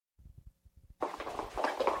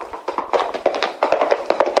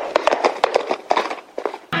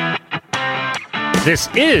This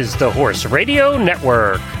is the Horse Radio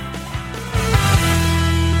Network.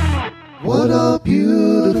 What a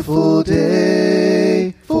beautiful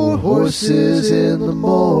day for horses in the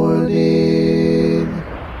morning.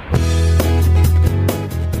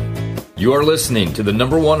 You are listening to the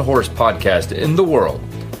 #1 horse podcast in the world.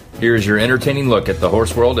 Here's your entertaining look at the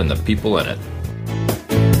horse world and the people in it.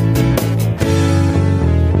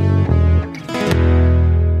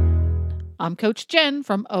 I'm Coach Jen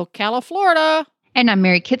from Ocala, Florida. And I'm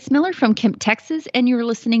Mary Kitzmiller from Kemp, Texas, and you're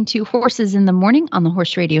listening to Horses in the Morning on the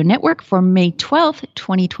Horse Radio Network for May 12th,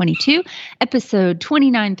 2022, episode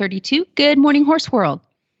 2932. Good morning, Horse World.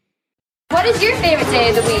 What is your favorite day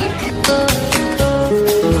of the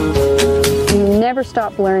week? You never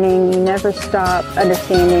stop learning. You never stop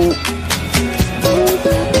understanding.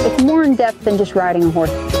 It's more in depth than just riding a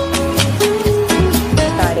horse.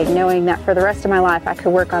 Exciting, knowing that for the rest of my life I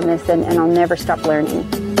could work on this and I'll never stop learning.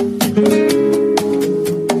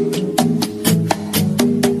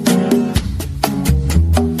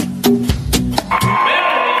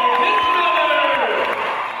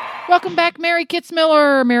 Welcome back, Mary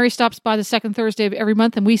Kitzmiller. Mary stops by the second Thursday of every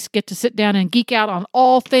month, and we get to sit down and geek out on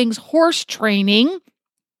all things horse training.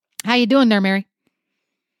 How you doing there, Mary?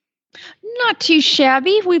 Not too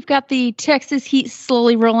shabby. We've got the Texas heat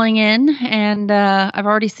slowly rolling in, and I've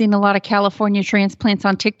already seen a lot of California transplants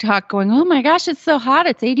on TikTok going, oh my gosh, it's so hot.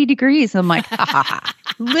 It's 80 degrees. I'm like, ha, ha, ha.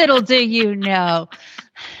 Little do you know.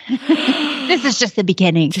 This is just the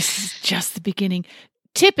beginning. Just the beginning.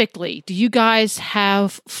 Typically, do you guys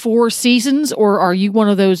have 4 seasons, or are you one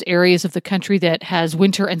of those areas of the country that has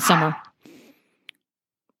winter and summer?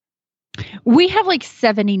 We have like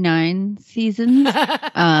 79 seasons,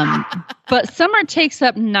 but summer takes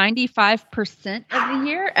up 95% of the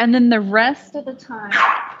year, and then the rest of the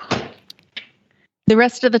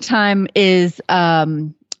time is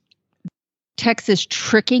Texas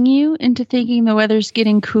tricking you into thinking the weather's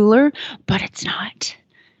getting cooler, but it's not.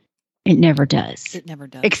 It never does. It never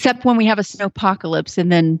does. Except when we have a snowpocalypse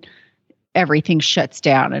and then everything shuts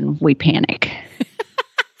down and we panic.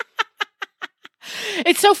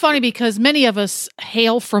 It's so funny because many of us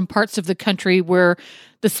hail from parts of the country where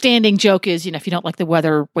the standing joke is, if you don't like the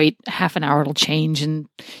weather, wait half an hour, it'll change, and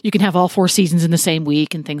you can have all 4 seasons in the same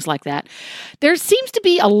week and things like that. There seems to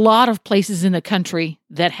be a lot of places in the country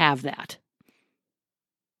that have that.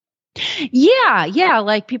 Yeah.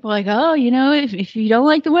 Like people are like, oh, if you don't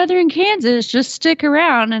like the weather in Kansas, just stick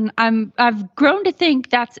around. And I've grown to think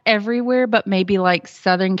that's everywhere, but maybe like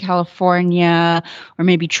Southern California or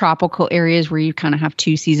maybe tropical areas where you kind of have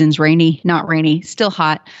 2 seasons, rainy, not rainy, still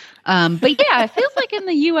hot. But yeah, it feels like in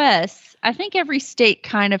the U.S., I think every state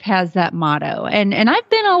kind of has that motto. And I've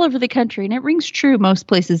been all over the country, and it rings true most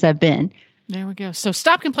places I've been. There we go. So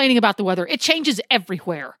stop complaining about the weather. It changes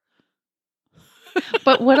everywhere.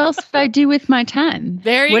 But what else do I do with my time?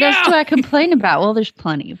 What else do I complain about? Well, there's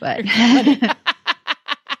plenty, but.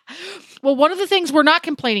 Well, one of the things we're not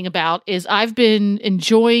complaining about is I've been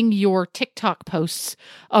enjoying your TikTok posts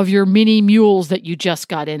of your mini mules that you just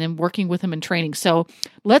got in and working with them in training. So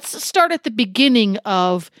let's start at the beginning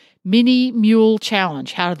of Mini Mule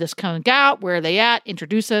Challenge. How did this come out? Where are they at?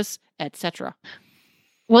 Introduce us, etc.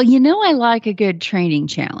 Well, I like a good training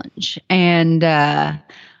challenge. And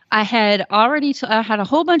I had I had a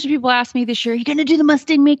whole bunch of people ask me this year, are you going to do the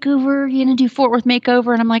Mustang makeover? Are you going to do Fort Worth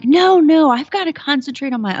makeover? And I'm like, no, I've got to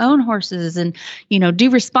concentrate on my own horses and, do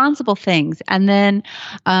responsible things. And then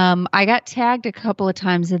I got tagged a couple of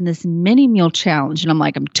times in this mini mule challenge. And I'm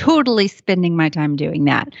like, I'm totally spending my time doing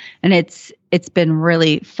that. And it's been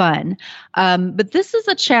really fun. But this is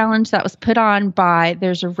a challenge that was put on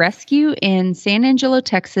there's a rescue in San Angelo,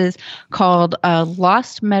 Texas called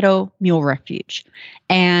Lost Meadow Mule Refuge.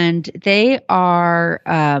 And they are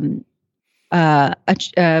a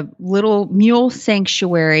little mule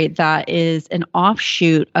sanctuary that is an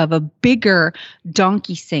offshoot of a bigger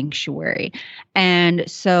donkey sanctuary. And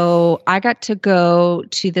so I got to go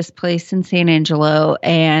to this place in San Angelo.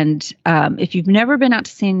 And if you've never been out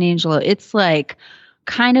to San Angelo, it's like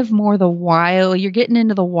kind of more the wild. You're getting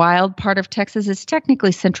into the wild part of Texas. It's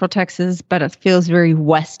technically Central Texas, but it feels very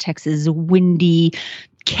West Texas, windy,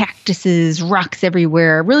 cactuses, rocks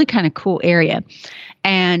everywhere, really kind of cool area.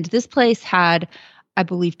 And this place had, I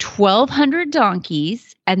believe, 1,200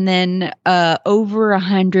 donkeys and then over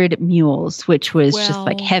 100 mules, which was just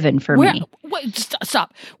like heaven for me. Wait, just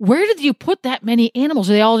stop. Where did you put that many animals?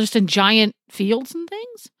 Are they all just in giant fields and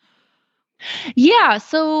things? Yeah,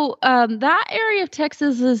 so that area of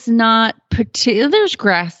Texas is not particular. There's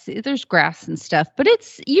grass and stuff, but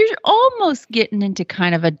you're almost getting into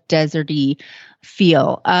kind of a deserty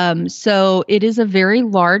feel. So it is a very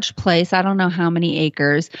large place. I don't know how many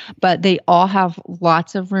acres, but they all have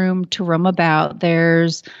lots of room to roam about.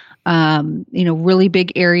 There's really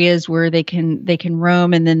big areas where they can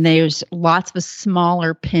roam, and then there's lots of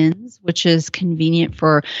smaller pens, which is convenient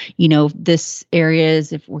for this area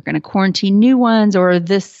is if we're going to quarantine new ones, or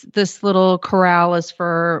this little corral is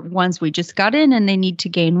for ones we just got in and they need to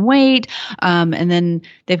gain weight, and then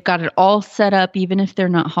they've got it all set up, even if they're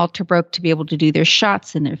not halter broke, to be able to do their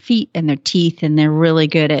shots and their feet and their teeth, and they're really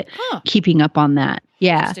good at keeping up on that.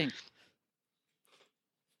 Yeah.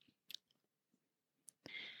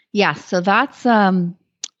 Yeah, so that's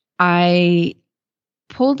I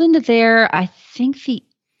pulled into there. I think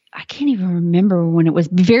I can't even remember when it was,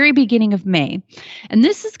 very beginning of May. And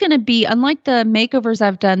this is going to be, unlike the makeovers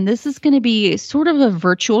I've done, this is going to be sort of a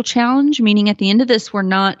virtual challenge, meaning at the end of this, we're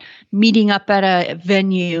not meeting up at a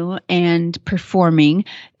venue and performing.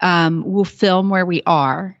 We'll film where we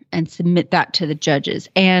are and submit that to the judges.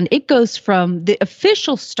 And it goes from the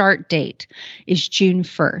official start date is June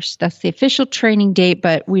 1st. That's the official training date,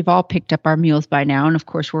 but we've all picked up our mules by now. And of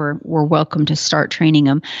course, we're welcome to start training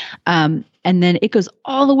them. And then it goes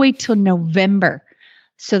all the way till November.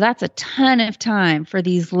 So that's a ton of time for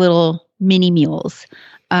these little mini mules.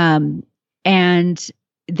 And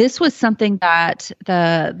this was something that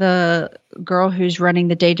the girl who's running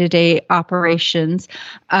the day-to-day operations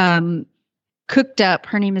cooked up.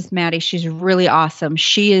 Her name is Maddie. She's really awesome.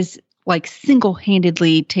 She is like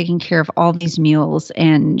single-handedly taking care of all these mules,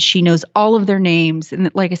 and she knows all of their names. And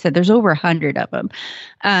like I said, there's over 100 of them.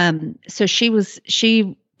 So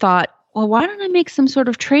she thought, well, why don't I make some sort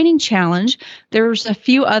of training challenge? There's a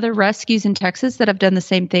few other rescues in Texas that have done the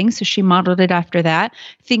same thing. So she modeled it after that,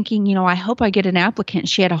 thinking, I hope I get an applicant.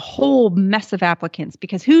 She had a whole mess of applicants,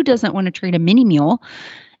 because who doesn't want to train a mini mule?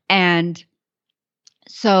 And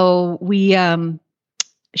so we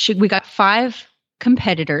got 5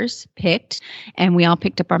 competitors picked, and we all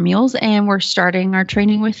picked up our mules, and we're starting our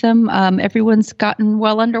training with them. Everyone's gotten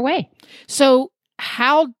well underway. So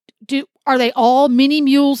are they all mini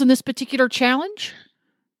mules in this particular challenge?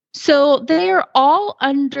 So they are all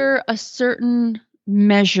under a certain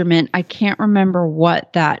measurement. I can't remember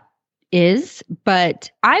what that is,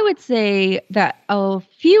 but I would say that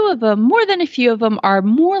more than a few of them are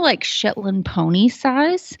more like Shetland pony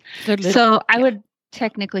size. So I would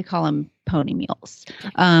technically call them pony mules.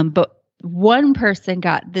 But one person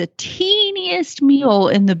got the teeniest mule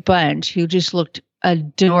in the bunch who just looked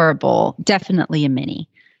adorable. Definitely a mini.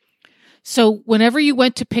 So whenever you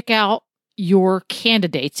went to pick out your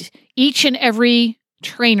candidates, each and every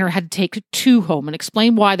trainer had to take 2 home, and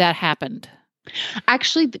explain why that happened.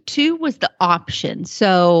 Actually, the 2 was the option.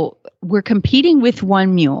 So we're competing with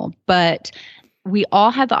 1 mule, but we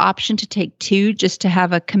all have the option to take 2 just to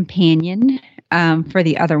have a companion for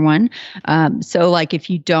the other one. So like if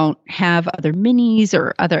you don't have other minis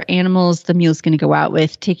or other animals the mule's going to go out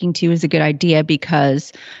with, taking 2 is a good idea,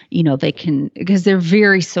 because, because they're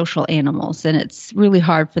very social animals, and it's really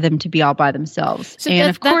hard for them to be all by themselves. So and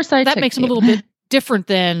of course that makes them a little bit different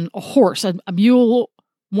than a horse. A mule,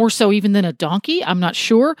 more so even than a donkey, I'm not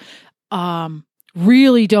sure,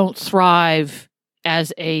 really don't thrive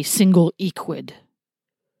as a single equid.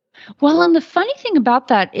 Well, and the funny thing about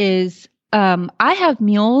that is I have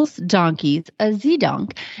mules, donkeys, a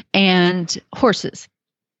Z-donk, and horses,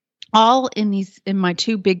 all in my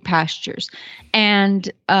 2 big pastures. And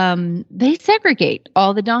they segregate.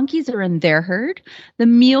 All the donkeys are in their herd. The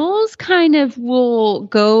mules kind of will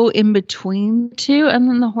go in between the 2, and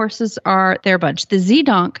then the horses are their bunch. The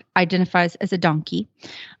Z-donk identifies as a donkey.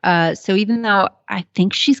 So even though I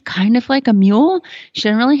think she's kind of like a mule, she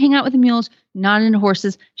doesn't really hang out with the mules, not into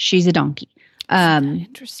horses. She's a donkey.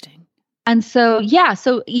 Interesting. And so,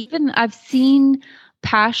 so even I've seen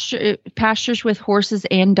pastures with horses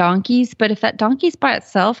and donkeys, but if that donkey's by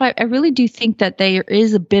itself, I really do think that there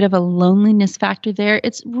is a bit of a loneliness factor there.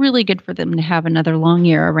 It's really good for them to have another long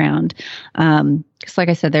ear around. Because like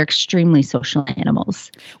I said, they're extremely social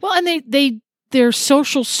animals. Well, and their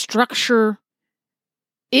social structure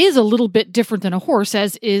is a little bit different than a horse,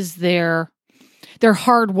 as is their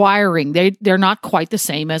hard wiring. They're not quite the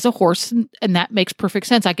same as a horse, and that makes perfect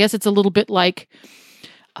sense. I guess it's a little bit like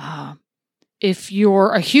if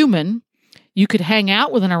you're a human, you could hang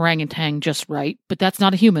out with an orangutan just right, but that's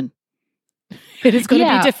not a human. It is going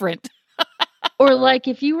to be different. Or like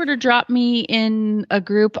if you were to drop me in a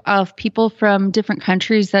group of people from different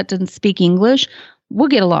countries that didn't speak English, we'll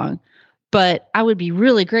get along. but I would be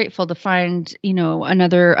really grateful to find,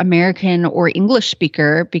 another American or English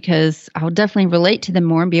speaker, because I'll definitely relate to them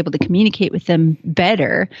more and be able to communicate with them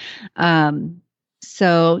better.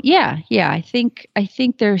 So I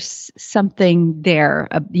think there's something there.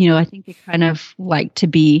 I think they kind of like to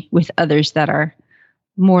be with others that are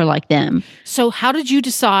more like them. So how did you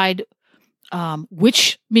decide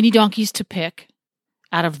which mini donkeys to pick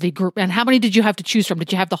out of the group, and how many did you have to choose from?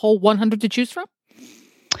 Did you have the whole 100 to choose from?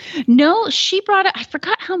 No, she brought up, I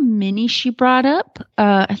forgot how many she brought up.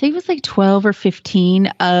 I think it was like 12 or 15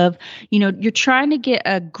 of, you're trying to get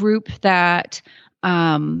a group that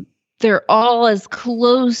they're all as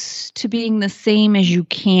close to being the same as you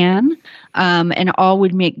can, and all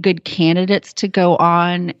would make good candidates to go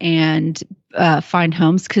on and find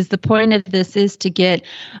homes. Because the point of this is to get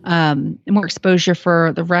more exposure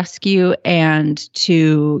for the rescue and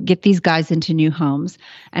to get these guys into new homes.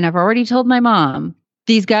 And I've already told my mom,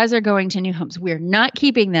 these guys are going to new homes. We're not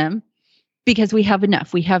keeping them because we have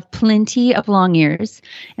enough. We have plenty of long ears,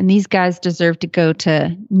 and these guys deserve to go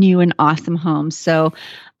to new and awesome homes. So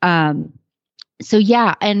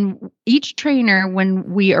yeah. And each trainer, when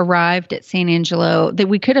we arrived at San Angelo, that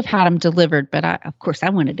we could have had them delivered, but of course I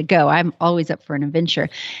wanted to go. I'm always up for an adventure.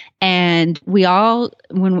 And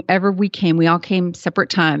whenever we all came separate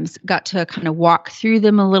times, got to kind of walk through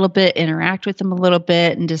them a little bit, interact with them a little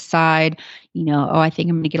bit, and decide, I think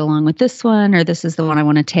I'm going to get along with this one, or this is the one I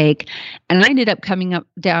want to take. And I ended up coming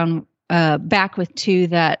back with two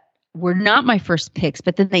that were not my first picks,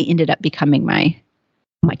 but then they ended up becoming my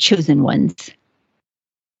chosen ones.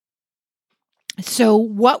 So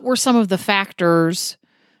what were some of the factors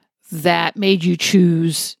that made you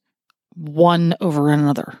choose one over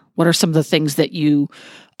another? What are some of the things that you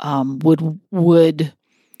would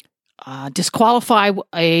disqualify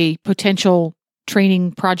a potential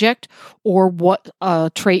training project, or what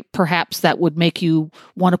trait perhaps that would make you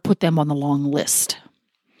want to put them on the long list?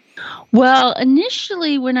 Well,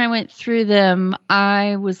 initially when I went through them,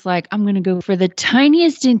 I was like, I'm going to go for the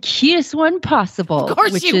tiniest and cutest one possible. Of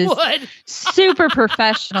course you would. Super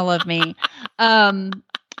professional of me. And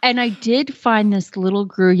I did find this little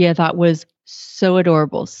Gruyere that was so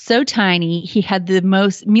adorable, so tiny. He had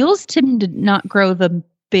mules tend to not grow the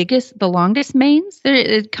longest manes.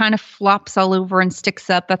 It kind of flops all over and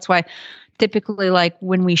sticks up. That's why typically, like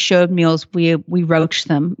when we showed mules, we roached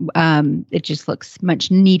them. It just looks much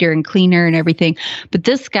neater and cleaner and everything. But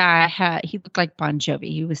this guy he looked like Bon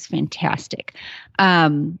Jovi. He was fantastic.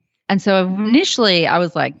 And so initially I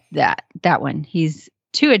was like, that one, he's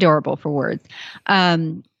too adorable for words.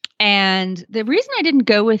 And the reason I didn't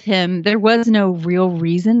go with him, there was no real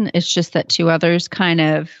reason. It's just that two others kind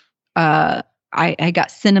of, I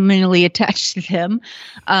got sentimentally attached to them.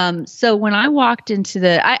 So when I walked into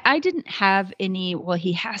I didn't have any, well,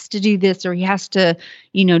 he has to do this or he has to,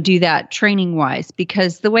 do that training wise,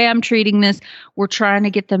 because the way I'm treating this, we're trying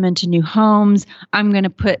to get them into new homes. I'm going to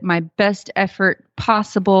put my best effort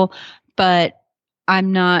possible, but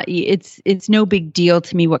I'm not, it's no big deal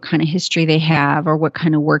to me what kind of history they have or what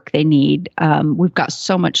kind of work they need. We've got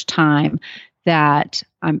so much time that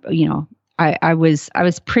I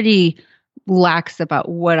was pretty lax about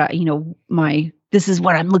what this is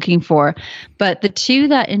what I'm looking for. But the two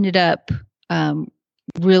that ended up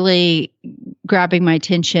really grabbing my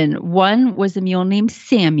attention, one was a mule named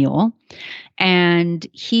Samuel, and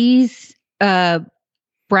he's a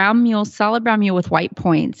brown mule, solid brown mule with white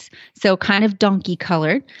points, so kind of donkey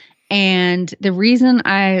colored. And the reason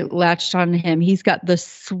I latched on to him, he's got the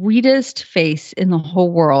sweetest face in the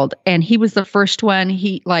whole world. And he was the first one.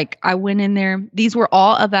 I went in there. These were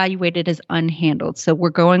all evaluated as unhandled. So we're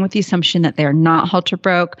going with the assumption that they're not halter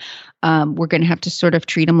broke. We're going to have to sort of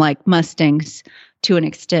treat them like Mustangs to an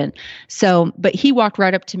extent. So, but he walked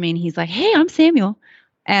right up to me and he's like, "Hey, I'm Samuel."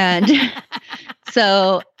 And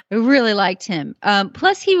so I really liked him.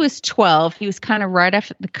 Plus, he was 12. He was kind of right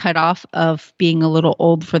after the cutoff of being a little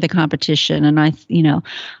old for the competition. And I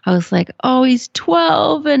was like, oh, he's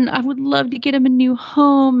 12 and I would love to get him a new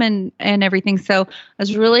home and everything. So I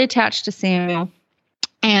was really attached to Samuel.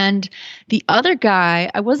 And the other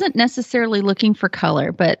guy, I wasn't necessarily looking for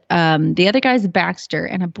color, but the other guy's Baxter,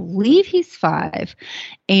 and I believe he's 5.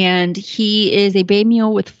 And he is a bay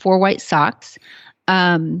mule with 4 white socks.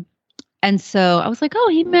 And so I was like, oh,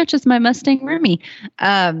 he matches my Mustang Remy.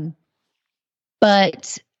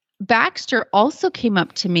 But Baxter also came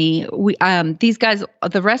up to me. These guys,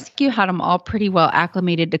 the rescue had them all pretty well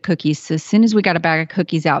acclimated to cookies. So as soon as we got a bag of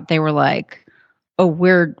cookies out, they were like, oh,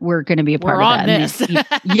 we're going to be a part of that. This.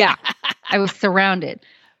 Yeah, I was surrounded.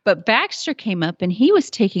 But Baxter came up and he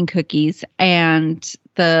was taking cookies, and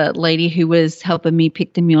the lady who was helping me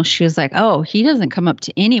pick the mule, she was like, "Oh, he doesn't come up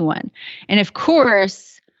to anyone." And of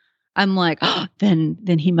course, I'm like, "Oh, then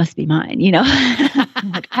he must be mine,"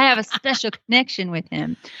 I'm like, I have a special connection with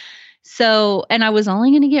him. So, and I was only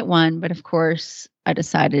going to get one, but of course I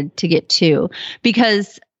decided to get two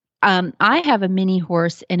because I have a mini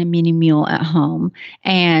horse and a mini mule at home,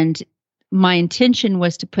 and my intention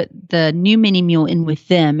was to put the new mini mule in with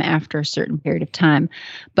them after a certain period of time.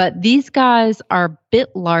 But these guys are a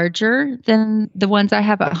bit larger than the ones I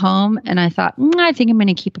have at home. And I thought, I think I'm going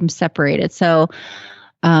to keep them separated. So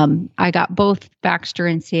I got both Baxter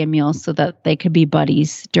and Samuel so that they could be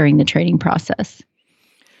buddies during the training process.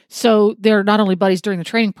 So they're not only buddies during the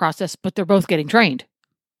training process, but they're both getting trained.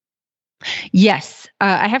 Yes.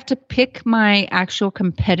 I have to pick my actual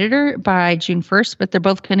competitor by June 1st, but they're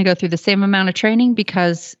both going to go through the same amount of training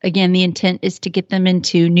because, again, the intent is to get them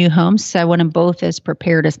into new homes. So I want them both as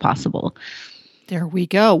prepared as possible. There we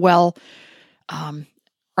go. Well,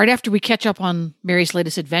 right after we catch up on Mary's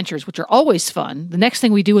latest adventures, which are always fun, the next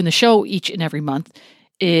thing we do in the show each and every month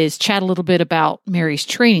is chat a little bit about Mary's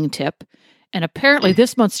training tip. And apparently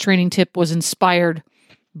this month's training tip was inspired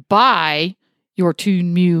by your two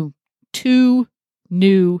new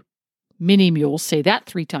mini mules. Say that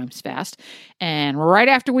 3 times fast. And right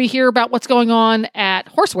after we hear about what's going on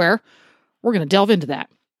at Horseware, we're going to delve into that.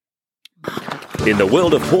 In the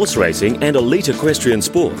world of horse racing and elite equestrian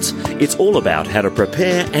sports, it's all about how to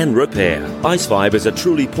prepare and repair. IceVibe is a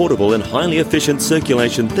truly portable and highly efficient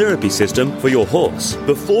circulation therapy system for your horse.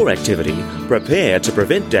 Before activity, prepare to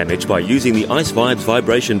prevent damage by using the IceVibe's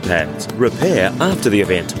vibration pads. Repair after the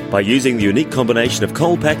event by using the unique combination of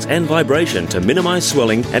cold packs and vibration to minimize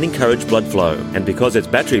swelling and encourage blood flow. And because it's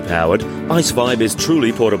battery powered, IceVibe is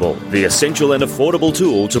truly portable. The essential and affordable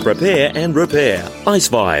tool to prepare and repair.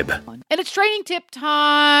 IceVibe. And it's training tip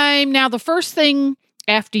time. Now, the first thing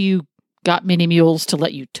after you got mini mules to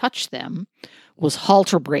let you touch them was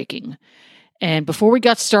halter braking. And before we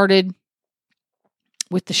got started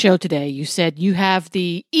with the show today, you said you have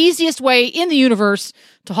the easiest way in the universe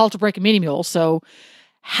to halter brake a mini mule. So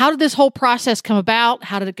how did this whole process come about?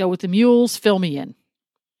 How did it go with the mules? Fill me in.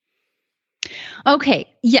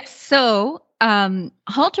 Okay. Yes. So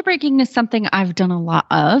halter braking is something I've done a lot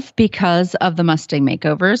of because of the Mustang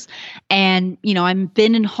makeovers. And, I've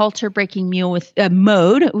been in halter braking mule with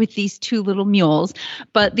mode with these 2 little mules.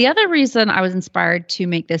 But the other reason I was inspired to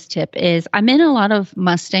make this tip is I'm in a lot of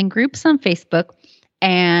Mustang groups on Facebook.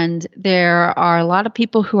 And there are a lot of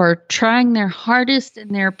people who are trying their hardest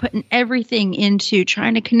and they're putting everything into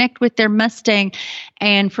trying to connect with their Mustang.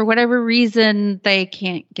 And for whatever reason, they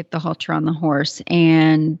can't get the halter on the horse.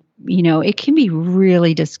 And it can be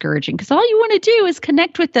really discouraging because all you want to do is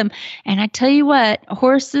connect with them. And I tell you what,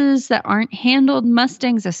 horses that aren't handled,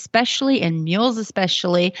 Mustangs especially, and mules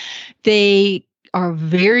especially, they are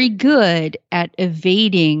very good at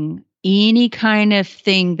evading any kind of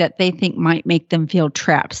thing that they think might make them feel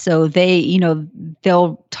trapped. So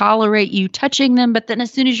they'll tolerate you touching them, but then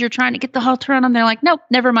as soon as you're trying to get the halter on them, they're like, nope,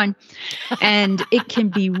 never mind. And it can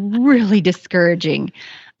be really discouraging.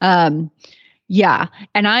 Yeah.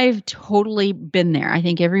 And I've totally been there. I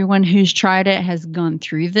think everyone who's tried it has gone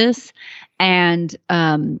through this. And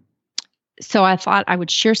so I thought I would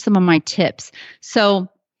share some of my tips. So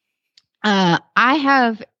I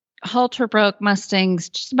have halter broke Mustangs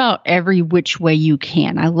just about every which way you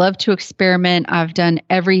can. I love to experiment. I've done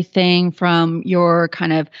everything from your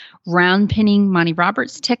kind of round pinning Monty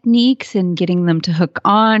Roberts techniques and getting them to hook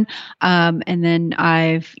on. And then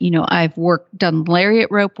I've done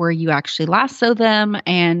lariat rope where you actually lasso them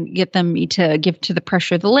and get them to give to the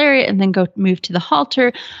pressure of the lariat and then go move to the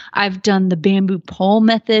halter. I've done the bamboo pole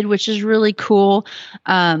method, which is really cool.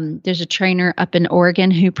 There's a trainer up in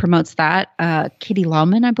Oregon who promotes that, Kitty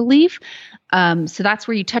Lawman, I believe. So that's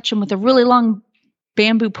where you touch them with a really long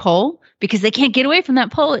bamboo pole because they can't get away from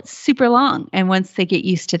that pole. It's super long. And once they get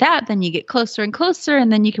used to that, then you get closer and closer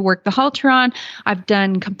and then you can work the halter on. I've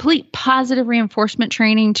done complete positive reinforcement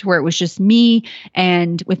training to where it was just me.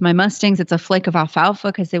 And with my Mustangs, it's a flake of alfalfa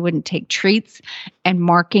because they wouldn't take treats and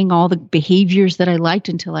marking all the behaviors that I liked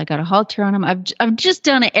until I got a halter on them. I've just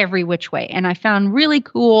done it every which way. And I found really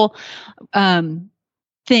cool,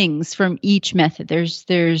 things from each method.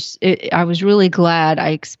 I was really glad I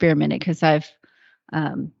experimented because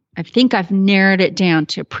I think I've narrowed it down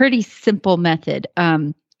to a pretty simple method.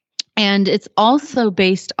 And it's also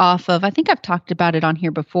based off of, I think I've talked about it on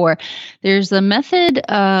here before. There's a method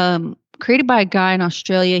created by a guy in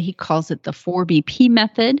Australia. He calls it the 4BP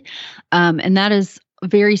method. And that is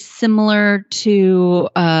very similar to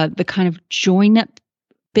the kind of join up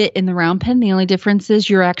bit in the round pen. The only difference is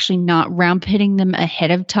you're actually not round pinning them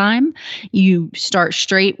ahead of time. You start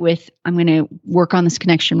straight with, I'm going to work on this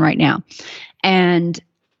connection right now. And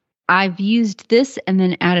I've used this and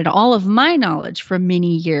then added all of my knowledge from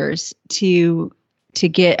many years to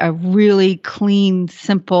get a really clean,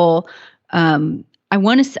 simple,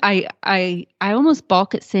 I almost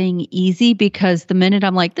balk at saying easy, because the minute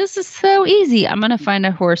I'm like, this is so easy, I'm going to find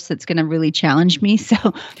a horse that's going to really challenge me. So,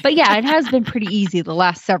 but yeah, it has been pretty easy the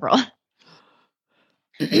last several.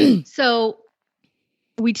 So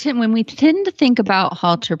when we tend to think about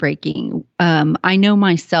halter breaking, I know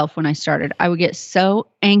myself when I started, I would get so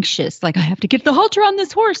anxious. Like, I have to get the halter on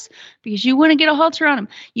this horse, because you want to get a halter on him.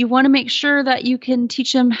 You want to make sure that you can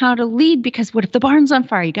teach them how to lead, because what if the barn's on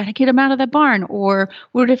fire? You got to get them out of the barn. Or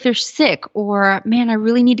what if they're sick? Or, man, I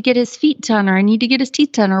really need to get his feet done, or I need to get his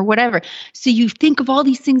teeth done, or whatever. So you think of all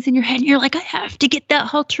these things in your head and you're like, I have to get that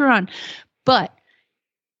halter on. But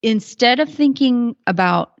instead of thinking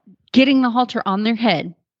about getting the halter on their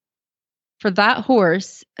head, for that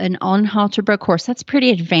horse, an on-halter broke horse, that's pretty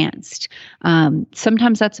advanced.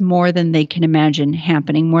 Sometimes that's more than they can imagine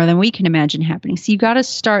happening, more than we can imagine happening. So you got to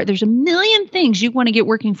start. There's a million things you want to get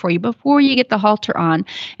working for you before you get the halter on.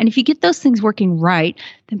 And if you get those things working right,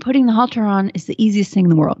 then putting the halter on is the easiest thing in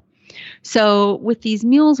the world. So with these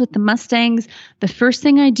mules, with the Mustangs, the first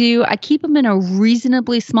thing I do, I keep them in a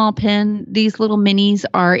reasonably small pen. These little minis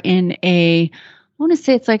are in I want to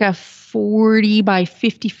say it's like a 40 by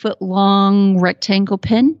 50 foot long rectangle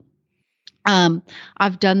pen.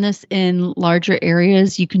 I've done this in larger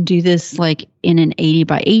areas. You can do this like in an 80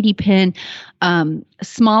 by 80 pen.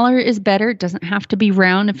 Smaller is better. It doesn't have to be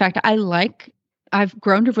round. In fact, I've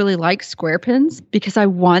grown to really like square pens, because I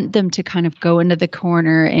want them to kind of go into the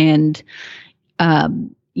corner, and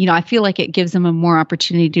I feel like it gives them a more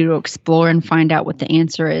opportunity to explore and find out what the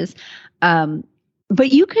answer is.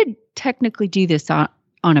 But you could technically do this on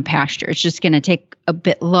a pasture. It's just going to take a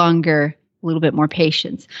bit longer, a little bit more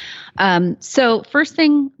patience. So first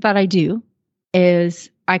thing that I do is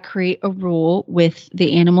I create a rule with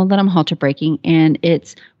the animal that I'm halter breaking. And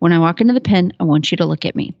it's, when I walk into the pen, I want you to look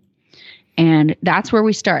at me. And that's where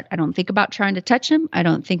we start. I don't think about trying to touch him. I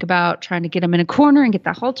don't think about trying to get him in a corner and get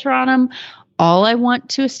the halter on him. All I want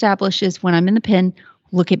to establish is, when I'm in the pen,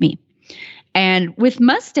 look at me. And with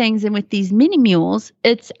Mustangs and with these mini mules,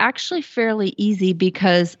 it's actually fairly easy,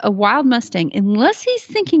 because a wild Mustang, unless he's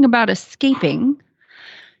thinking about escaping,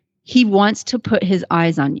 he wants to put his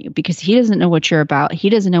eyes on you, because he doesn't know what you're about. He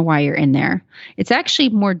doesn't know why you're in there. It's actually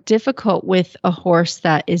more difficult with a horse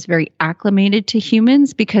that is very acclimated to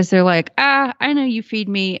humans, because they're like, I know you feed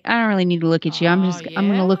me. I don't really need to look at you. I'm going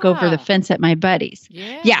to look over the fence at my buddies.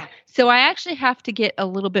 Yeah. So I actually have to get a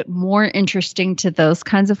little bit more interesting to those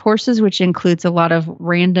kinds of horses, which includes a lot of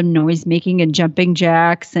random noise making and jumping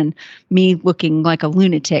jacks and me looking like a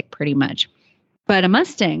lunatic pretty much. But a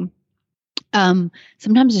Mustang,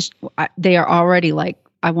 sometimes they are already like,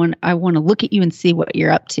 I want to look at you and see what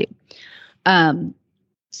you're up to.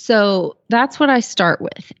 So that's what I start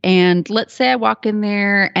with. And let's say I walk in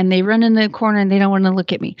there and they run in the corner and they don't want to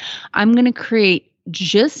look at me. I'm going to create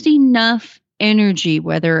just enough energy,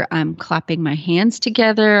 whether I'm clapping my hands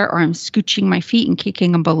together or I'm scooching my feet and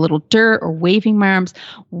kicking up a little dirt or waving my arms,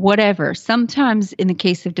 whatever. Sometimes in the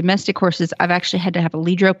case of domestic horses, I've actually had to have a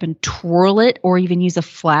lead rope and twirl it, or even use a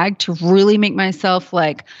flag to really make myself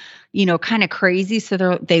like, kind of crazy.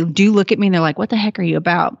 So they do look at me and they're like, what the heck are you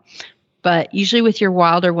about? But usually with your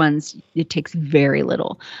wilder ones, it takes very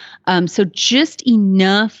little. So just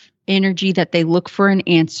enough energy that they look for an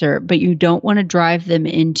answer, but you don't want to drive them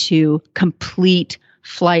into complete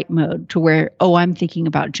flight mode to where, I'm thinking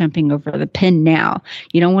about jumping over the pen now.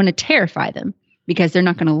 You don't want to terrify them, because they're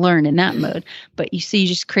not going to learn in that mode. But you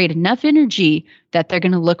just create enough energy that they're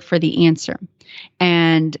going to look for the answer.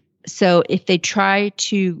 And so if they try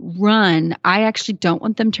to run, I actually don't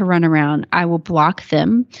want them to run around. I will block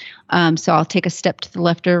them. So I'll take a step to the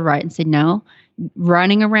left or right and say, no,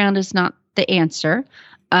 running around is not the answer.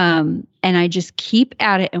 And I just keep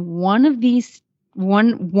at it. And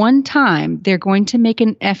one time they're going to make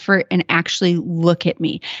an effort and actually look at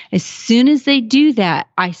me. As soon as they do that,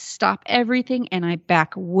 I stop everything and I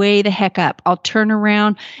back way the heck up. I'll turn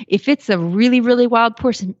around. If it's a really, really wild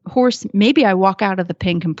horse, maybe I walk out of the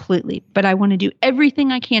pen completely, but I want to do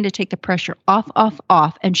everything I can to take the pressure off,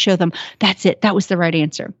 and show them that's it. That was the right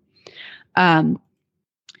answer.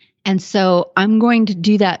 And so I'm going to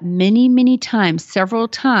do that many, many times, several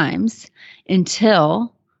times,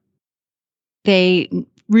 until they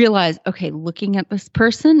realize, okay, looking at this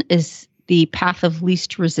person is the path of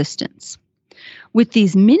least resistance. With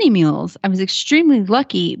these mini mules, I was extremely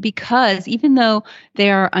lucky because even though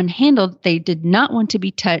they are unhandled, they did not want to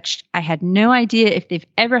be touched. I had no idea if they've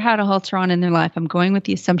ever had a halter on in their life. I'm going with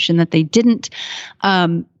the assumption that they didn't.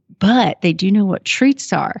 But they do know what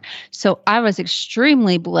treats are. So I was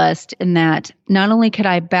extremely blessed in that not only could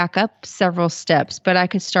I back up several steps, but I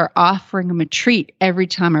could start offering them a treat every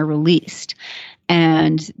time I released.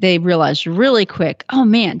 And they realized really quick, oh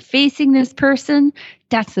man, facing this person,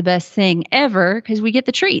 that's the best thing ever because we get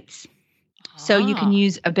the treats. So you can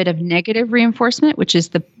use a bit of negative reinforcement, which is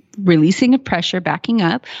the releasing of pressure, backing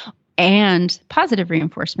up, and positive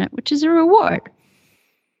reinforcement, which is a reward.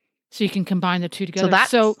 So you can combine the two together.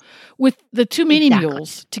 So with the two mini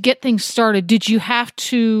mules, to get things started, did you have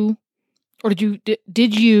to, or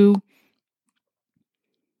did you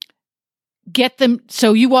get them?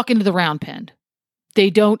 So you walk into the round pen, they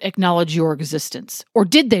don't acknowledge your existence, or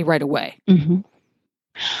did they right away? Mm-hmm.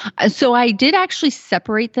 So I did actually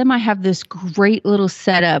separate them. I have this great little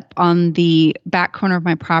setup on the back corner of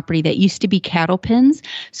my property that used to be cattle pens.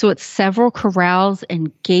 So it's several corrals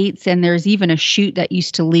and gates, and there's even a chute that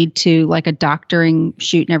used to lead to like a doctoring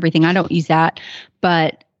chute and everything. I don't use that,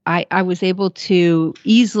 but I was able to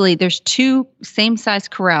easily, there's two same size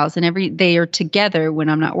corrals and they are together when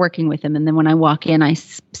I'm not working with them. And then when I walk in, I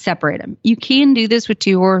separate them. You can do this with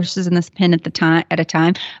 2 horses in this pen at a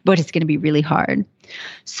time, but it's going to be really hard.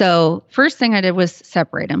 So first thing I did was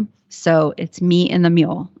separate them. So it's me and the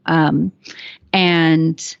mule. What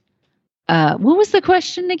was the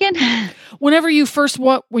question again? When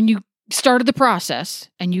you started the process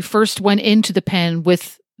and you first went into the pen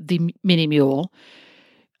with the mini mule,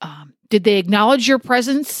 did they acknowledge your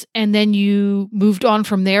presence and then you moved on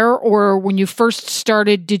from there? Or when you first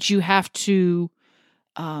started, did you have to,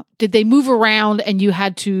 did they move around and you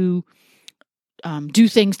had to do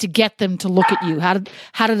things to get them to look at you? How did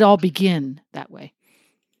it all begin that way?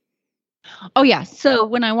 Oh, yeah. So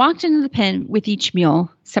when I walked into the pen with each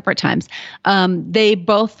mule, separate times, they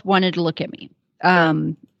both wanted to look at me.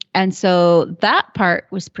 And so that part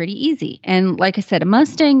was pretty easy. And like I said, a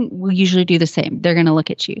Mustang will usually do the same. They're going to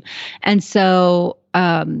look at you. And so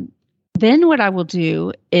then what I will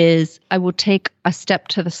do is I will take a step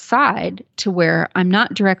to the side to where I'm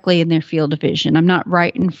not directly in their field of vision. I'm not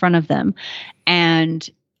right in front of them. And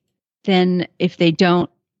then if they don't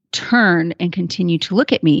turn and continue to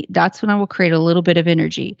look at me, that's when I will create a little bit of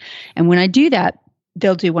energy. And when I do that,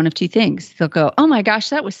 they'll do one of two things. They'll go, oh my gosh,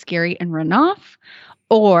 that was scary, and run off.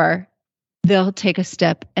 Or they'll take a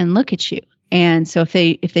step and look at you. And so if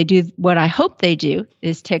they do what I hope they do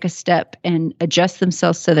is take a step and adjust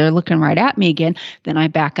themselves so they're looking right at me again, then I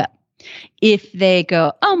back up. If they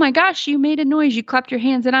go, oh my gosh, you made a noise, you clapped your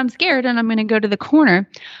hands and I'm scared and I'm going to go to the corner,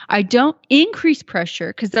 I don't increase pressure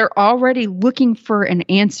because they're already looking for an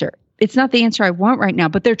answer. It's not the answer I want right now,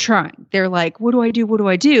 but they're trying. They're like, what do I do? What do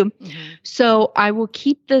I do? Mm-hmm. So I will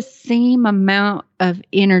keep the same amount of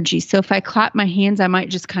energy. So if I clap my hands, I might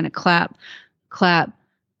just kind of clap, clap,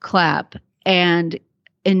 clap. And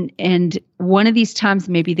one of these times,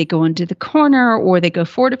 maybe they go into the corner or they go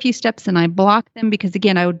forward a few steps and I block them because,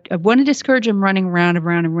 again, I want to discourage them running around and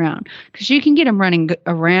around and around because you can get them running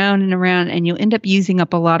around and around and you'll end up using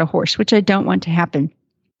up a lot of horse, which I don't want to happen.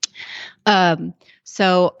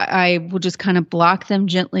 So I will just kind of block them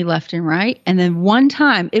gently left and right. And then one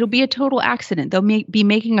time, it'll be a total accident. They'll be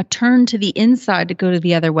making a turn to the inside to go to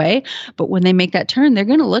the other way. But when they make that turn, they're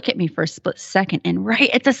going to look at me for a split second. And right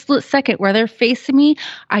at the split second where they're facing me,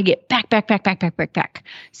 I get back.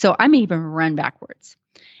 So I may even run backwards.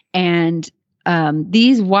 And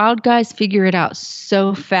these wild guys figure it out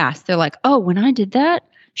so fast. They're like, oh, when I did that,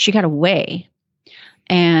 she got away.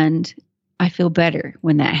 And I feel better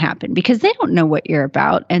when that happened because they don't know what you're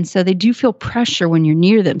about. And so they do feel pressure when you're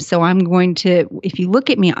near them. So I'm going to, if you look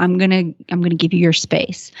at me, I'm going to give you your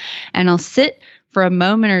space and I'll sit for a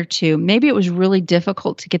moment or two. Maybe it was really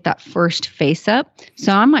difficult to get that first face up.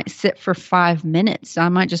 So I might sit for 5 minutes. I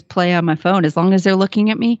might just play on my phone. As long as they're looking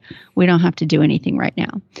at me, we don't have to do anything right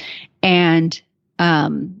now. And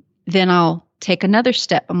then I'll take another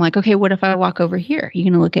step. I'm like, okay, what if I walk over here? You're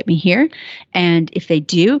going to look at me here. And if they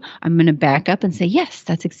do, I'm going to back up and say, yes,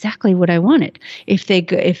 that's exactly what I wanted. If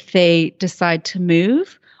they decide to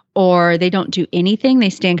move or they don't do anything,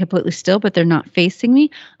 they stand completely still, but they're not facing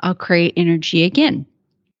me, I'll create energy again.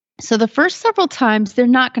 So the first several times, they're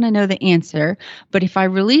not going to know the answer. But if I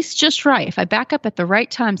release just right, if I back up at the right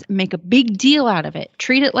times and make a big deal out of it,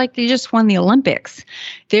 treat it like they just won the Olympics,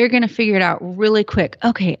 they're going to figure it out really quick.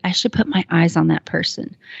 Okay, I should put my eyes on that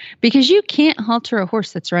person. Because you can't halter a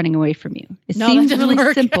horse that's running away from you. It seems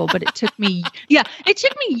really simple, but it took me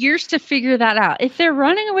years to figure that out. If they're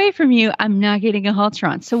running away from you, I'm not getting a halter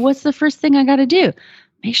on. So what's the first thing I got to do?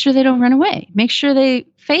 Make sure they don't run away. Make sure they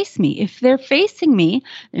face me. If they're facing me,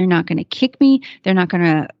 they're not going to kick me. They're not going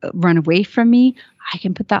to run away from me. I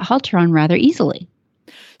can put that halter on rather easily.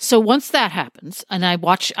 So once that happens, and I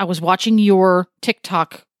was watching your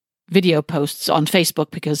TikTok video posts on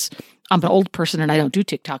Facebook because I'm an old person and I don't do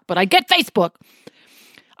TikTok, but I get Facebook.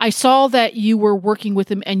 I saw that you were working with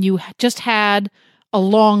him and you just had a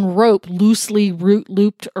long rope loosely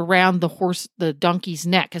looped around the donkey's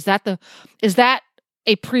neck. Is that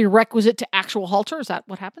a prerequisite to actual halter? Is that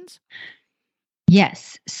what happens?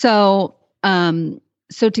 Yes. So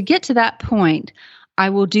to get to that point, I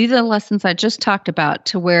will do the lessons I just talked about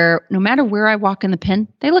to where no matter where I walk in the pen,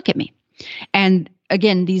 they look at me. And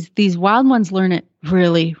again, these wild ones learn it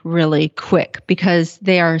really, really quick because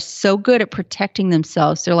they are so good at protecting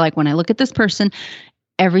themselves. They're like, when I look at this person,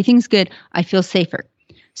 everything's good. I feel safer.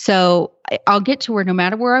 So I'll get to where no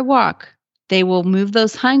matter where I walk, they will move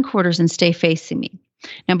those hindquarters and stay facing me.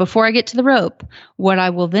 Now, before I get to the rope, what I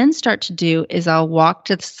will then start to do is I'll walk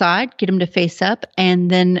to the side, get them to face up, and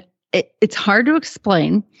then it's hard to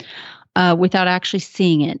explain without actually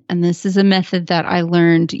seeing it. And this is a method that I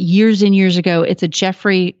learned years and years ago. It's a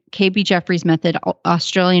KB Jeffries method,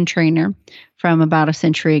 Australian trainer from about a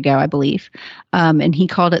century ago, I believe. And he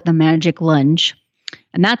called it the magic lunge.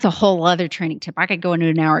 And that's a whole other training tip. I could go into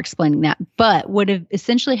an hour explaining that. But what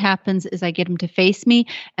essentially happens is I get them to face me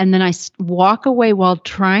and then I walk away while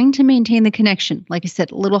trying to maintain the connection. Like I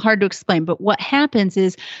said, a little hard to explain. But what happens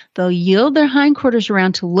is they'll yield their hindquarters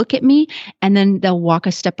around to look at me and then they'll walk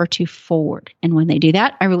a step or two forward. And when they do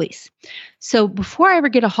that, I release. So before I ever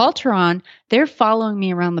get a halter on, they're following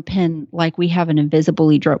me around the pen like we have an invisible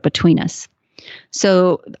lead rope between us.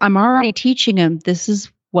 So I'm already teaching them this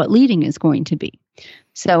is what leading is going to be.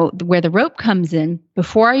 So where the rope comes in,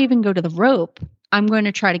 before I even go to the rope, I'm going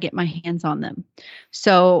to try to get my hands on them.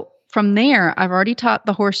 So from there, I've already taught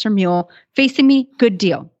the horse or mule, facing me, good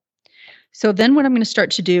deal. So then what I'm going to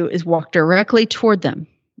start to do is walk directly toward them,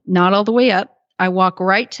 not all the way up. I walk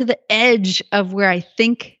right to the edge of where I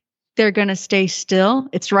think they're going to stay still.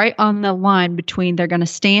 It's right on the line between they're going to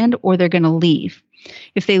stand or they're going to leave.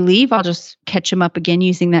 If they leave, I'll just catch them up again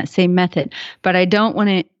using that same method. But I don't want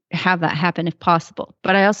to have that happen if possible.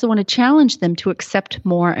 But I also want to challenge them to accept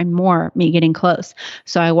more and more me getting close.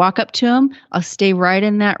 So I walk up to them. I'll stay right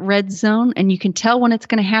in that red zone. And you can tell when it's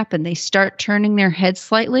going to happen. They start turning their head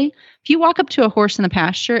slightly. If you walk up to a horse in the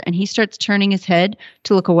pasture and he starts turning his head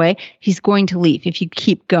to look away, he's going to leave if you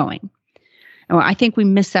keep going. I think we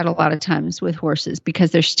miss that a lot of times with horses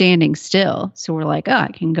because they're standing still. So we're like, oh, I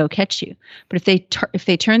can go catch you. But if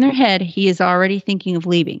they turn their head, he is already thinking of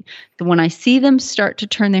leaving. So when I see them start to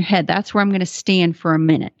turn their head, that's where I'm going to stand for a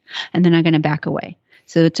minute. And then I'm going to back away.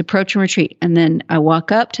 So it's approach and retreat. And then I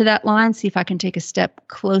walk up to that line, see if I can take a step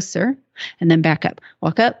closer, and then back up.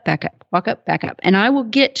 Walk up, back up, walk up, back up. And I will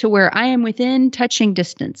get to where I am within touching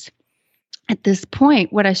distance. At this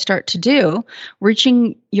point, what I start to do,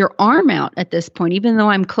 reaching your arm out at this point, even though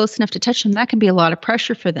I'm close enough to touch them, that can be a lot of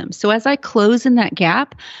pressure for them. So as I close in that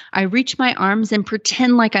gap, I reach my arms and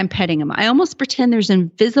pretend like I'm petting them. I almost pretend there's an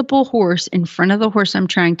invisible horse in front of the horse I'm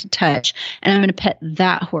trying to touch, and I'm going to pet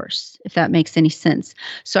that horse, if that makes any sense.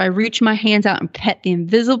 So I reach my hands out and pet the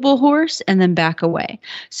invisible horse and then back away.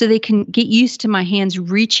 So they can get used to my hands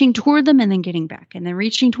reaching toward them and then getting back, and then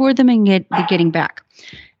reaching toward them and getting back.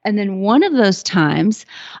 And then one of those times,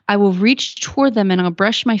 I will reach toward them and I'll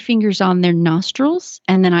brush my fingers on their nostrils,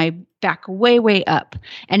 and then I back way, way up.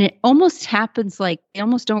 And it almost happens like they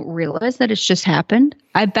almost don't realize that it's just happened.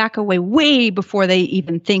 I back away way before they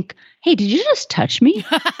even think, hey, did you just touch me?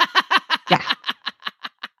 Yeah.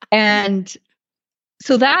 And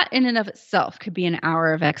so that in and of itself could be an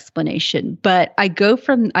hour of explanation. But I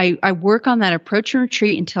work on that approach and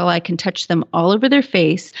retreat until I can touch them all over their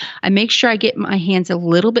face. I make sure I get my hands a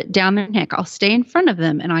little bit down their neck. I'll stay in front of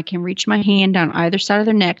them and I can reach my hand down either side of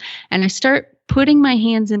their neck. And I start putting my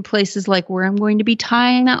hands in places like where I'm going to be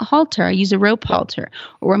tying that halter. I use a rope halter,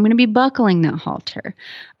 or I'm going to be buckling that halter.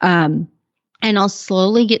 And I'll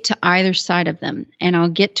slowly get to either side of them, and I'll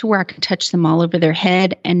get to where I can touch them all over their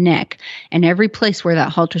head and neck and every place where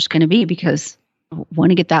that halter is going to be, because I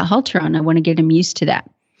want to get that halter on. I want to get them used to that.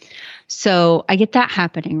 So I get that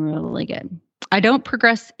happening really good. I don't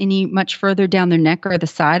progress any much further down their neck or the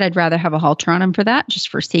side. I'd rather have a halter on them for that, just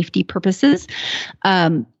for safety purposes.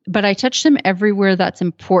 But I touch them everywhere that's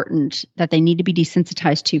important that they need to be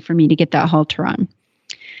desensitized to for me to get that halter on.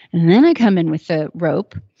 And then I come in with the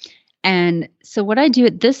rope. And so what I do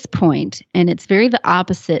at this point, and it's very the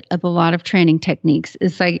opposite of a lot of training techniques,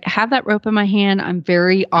 is I have that rope in my hand. I'm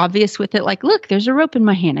very obvious with it. Like, look, there's a rope in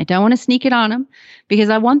my hand. I don't want to sneak it on them because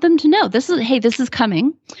I want them to know this is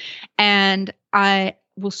coming. And I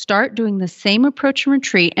will start doing the same approach and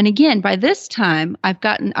retreat. And again, by this time, I've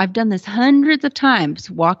done this hundreds of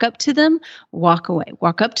times. Walk up to them, walk away,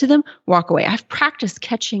 walk up to them, walk away. I've practiced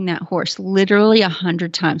catching that horse literally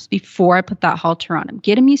 100 times before I put that halter on him.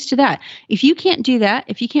 Get him used to that. If you can't do that,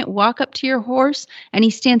 if you can't walk up to your horse and he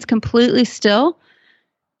stands completely still,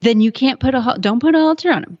 then you can't don't put a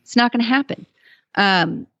halter on him. It's not going to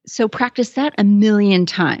happen. So practice that 1,000,000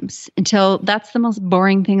 times until that's the most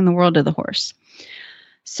boring thing in the world to the horse.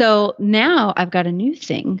 So now I've got a new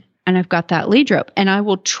thing, and I've got that lead rope, and I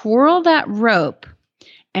will twirl that rope,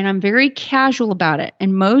 and I'm very casual about it.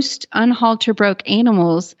 And most unhalter broke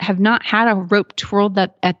animals have not had a rope twirled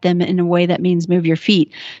at them in a way that means move your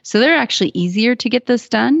feet. So they're actually easier to get this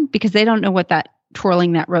done because they don't know what that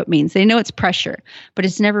twirling that rope means. They know it's pressure, but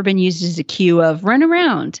it's never been used as a cue of run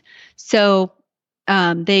around. So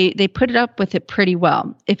they put it up with it pretty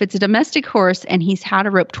well. If it's a domestic horse and he's had a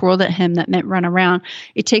rope twirled at him that meant run around,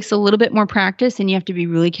 it takes a little bit more practice and you have to be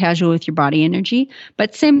really casual with your body energy.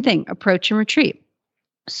 But same thing, approach and retreat.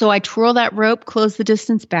 So I twirl that rope, close the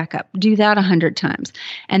distance, back up. Do that 100 times.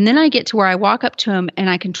 And then I get to where I walk up to him and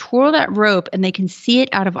I can twirl that rope and they can see it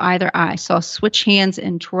out of either eye. So I'll switch hands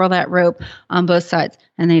and twirl that rope on both sides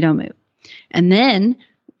and they don't move. And then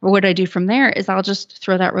what I do from there is I'll just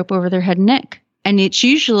throw that rope over their head and neck. And it's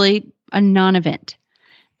usually a non-event.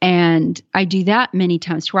 And I do that many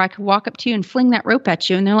times where I could walk up to you and fling that rope at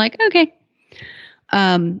you. And they're like, okay.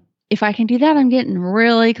 If I can do that, I'm getting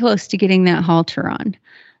really close to getting that halter on.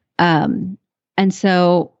 And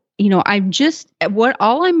so,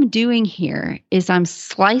 all I'm doing here is I'm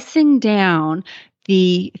slicing down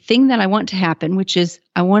the thing that I want to happen, which is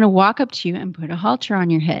I want to walk up to you and put a halter on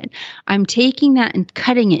your head. I'm taking that and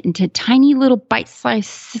cutting it into tiny little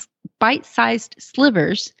bite-sized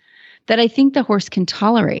slivers that I think the horse can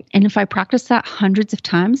tolerate. And if I practice that hundreds of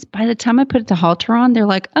times, by the time I put the halter on, they're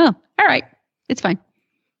like, oh, all right, it's fine.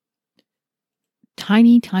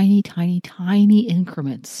 Tiny, tiny, tiny, tiny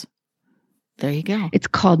increments. There you go. It's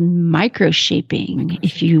called microshaping,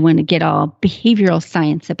 if you want to get all behavioral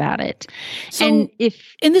science about it. So and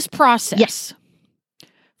if in this process, yes,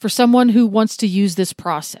 for someone who wants to use this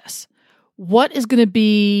process, what is going to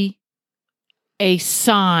be a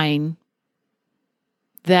sign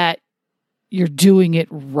that you're doing it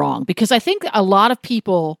wrong? Because I think a lot of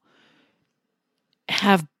people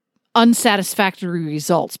have unsatisfactory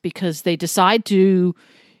results because they decide to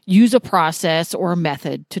use a process or a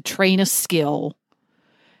method to train a skill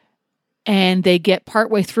and they get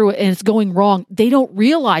partway through it and it's going wrong. They don't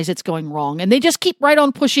realize it's going wrong and they just keep right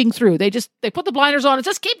on pushing through. They put the blinders on and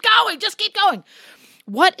just keep going.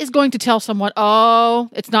 What is going to tell someone, oh,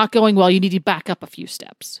 it's not going well, you need to back up a few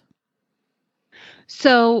steps?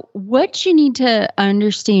 So what you need to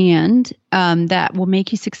understand that will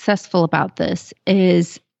make you successful about this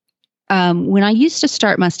is when I used to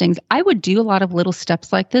start Mustangs, I would do a lot of little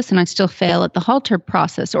steps like this and I still fail at the halter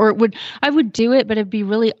process. Or I would do it, but it'd be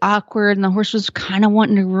really awkward and the horse was kind of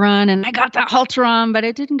wanting to run and I got that halter on, but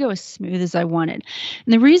it didn't go as smooth as I wanted.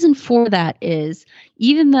 And the reason for that is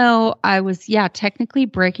even though I was, technically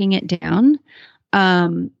breaking it down,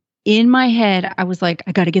 in my head, I was like,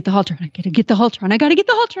 I got to get the halter on. I got to get the halter on. I got to get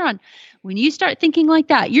the halter on. When you start thinking like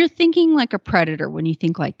that, you're thinking like a predator when you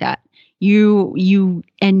think like that. You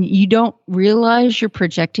don't realize you're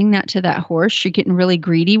projecting that to that horse. You're getting really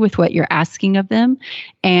greedy with what you're asking of them.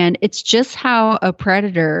 And it's just how a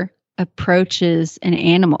predator approaches an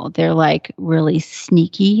animal. They're like really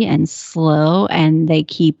sneaky and slow and they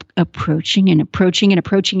keep approaching and approaching and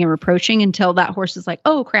approaching and approaching until that horse is like,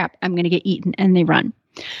 oh crap, I'm going to get eaten, and they run.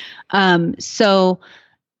 So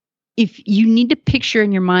if you need to picture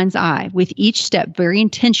in your mind's eye with each step very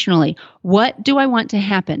intentionally, what do I want to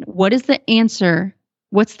happen? What is the answer?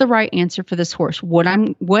 What's the right answer for this horse? What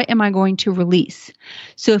am I going to release?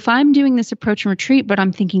 So if I'm doing this approach and retreat, but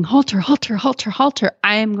I'm thinking halter, halter, halter, halter,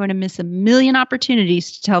 I am going to miss 1,000,000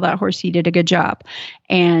 opportunities to tell that horse he did a good job.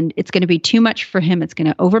 And it's going to be too much for him. It's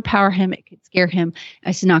going to overpower him. It could scare him.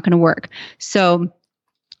 It's not going to work. So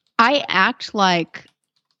I act like,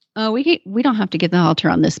 oh, we don't have to get the halter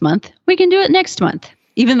on this month. We can do it next month,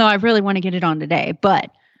 even though I really want to get it on today.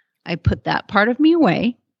 But I put that part of me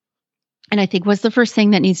away. And I think, what's the first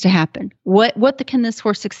thing that needs to happen? What can this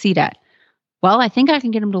horse succeed at? Well, I think I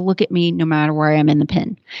can get him to look at me no matter where I am in the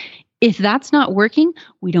pen. If that's not working,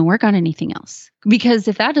 we don't work on anything else. Because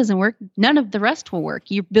if that doesn't work, none of the rest will work.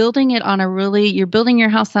 You're building your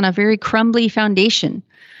house on a very crumbly foundation.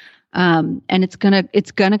 And it's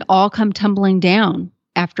gonna all come tumbling down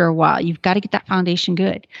after a while. You've got to get that foundation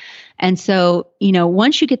good. And so,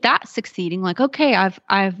 once you get that succeeding, like, okay,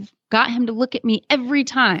 I've got him to look at me every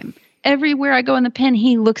time. Everywhere I go in the pen,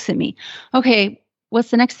 he looks at me. Okay, what's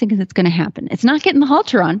the next thing that's going to happen? It's not getting the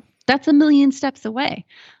halter on. That's a million steps away.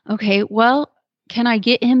 Okay, well, can I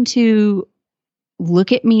get him to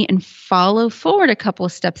look at me and follow forward a couple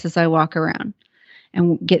of steps as I walk around?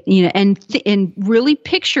 And get, and really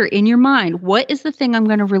picture in your mind, what is the thing I'm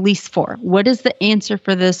going to release for? What is the answer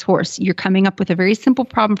for this horse? You're coming up with a very simple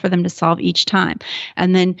problem for them to solve each time.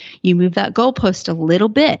 And then you move that goalpost a little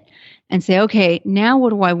bit and say, okay, now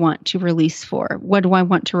what do I want to release for? What do I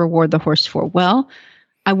want to reward the horse for? Well,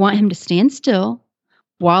 I want him to stand still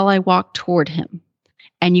while I walk toward him.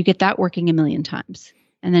 And you get that working a million times.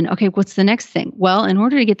 And then, okay, what's the next thing? Well, in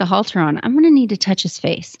order to get the halter on, I'm going to need to touch his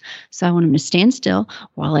face. So I want him to stand still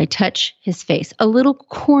while I touch his face, a little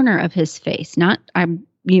corner of his face.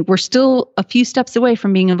 We're still a few steps away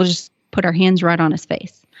from being able to just put our hands right on his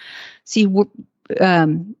face. So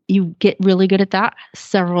you get really good at that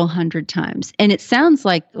several hundred times. And it sounds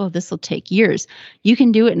like, oh, this will take years. You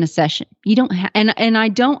can do it in a session. You don't have, and I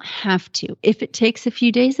don't have to. If it takes a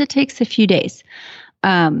few days, it takes a few days.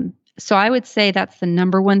 So I would say that's the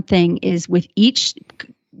number one thing is with each,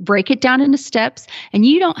 break it down into steps. And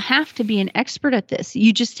you don't have to be an expert at this.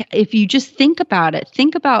 If you just think about it,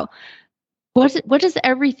 think about what does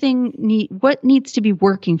everything need, what needs to be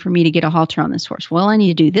working for me to get a halter on this horse? Well, I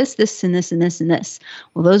need to do this, this, and this, and this, and this.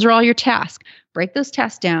 Well, those are all your tasks. Break those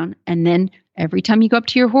tasks down. And then every time you go up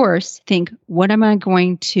to your horse, think, what am I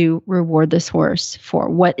going to reward this horse for?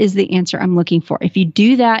 What is the answer I'm looking for? If you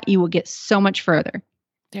do that, you will get so much further.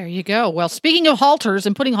 There you go. Well, speaking of halters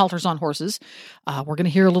and putting halters on horses, we're going to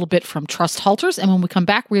hear a little bit from Trust Halters. And when we come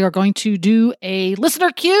back, we are going to do a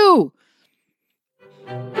listener Q.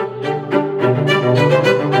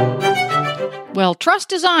 Well, Trust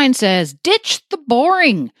Design says, ditch the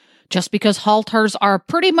boring. Just because halters are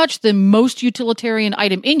pretty much the most utilitarian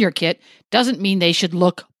item in your kit doesn't mean they should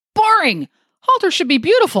look boring. Halters should be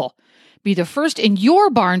beautiful. Be the first in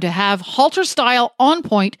your barn to have halter style on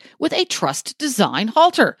point with a Trust Design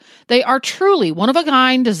halter. They are truly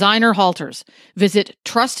one-of-a-kind designer halters. Visit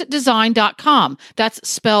trustdesign.com. That's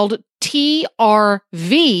spelled TRVST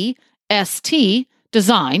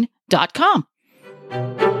design.com.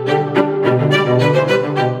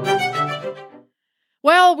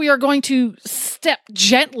 Well, we are going to step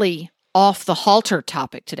gently off the halter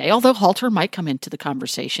topic today, although halter might come into the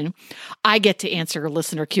conversation. I get to answer a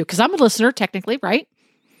listener Q because I'm a listener technically, right?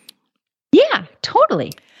 Yeah,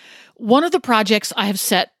 totally. One of the projects I have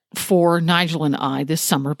set for Nigel and I this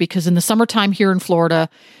summer, because in the summertime here in Florida,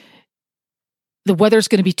 the weather's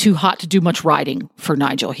going to be too hot to do much riding for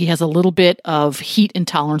Nigel. He has a little bit of heat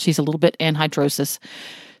intolerance. He's a little bit anhydrosis.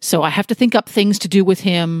 So I have to think up things to do with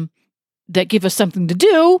him that give us something to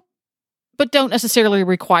do, but don't necessarily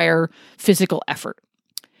require physical effort.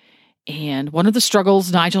 And one of the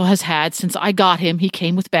struggles Nigel has had since I got him, he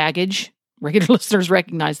came with baggage, regular listeners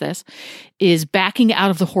recognize this, is backing out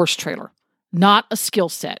of the horse trailer. Not a skill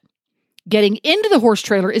set. Getting into the horse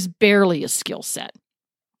trailer is barely a skill set.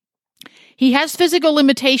 He has physical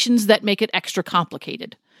limitations that make it extra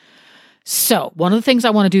complicated. So one of the things I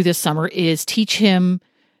want to do this summer is teach him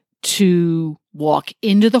to walk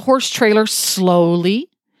into the horse trailer slowly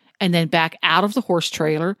and then back out of the horse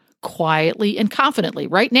trailer quietly and confidently.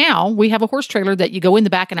 Right now, we have a horse trailer that you go in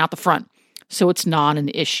the back and out the front, so it's not an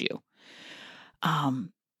issue.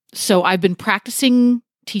 So I've been practicing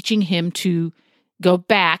teaching him to go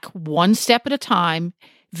back one step at a time,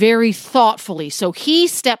 very thoughtfully. So he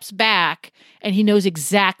steps back and he knows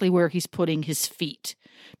exactly where he's putting his feet.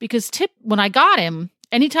 Because when I got him,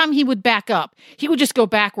 anytime he would back up, he would just go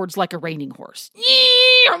backwards like a reining horse.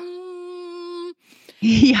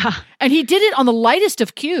 Yeah. And he did it on the lightest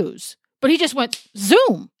of cues, but he just went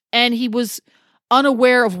zoom, and he was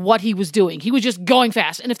unaware of what he was doing. He was just going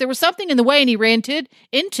fast. And if there was something in the way and he ran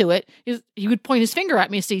into it, he would point his finger at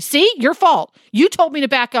me and say, see, your fault. You told me to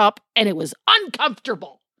back up, and it was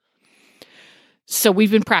uncomfortable. So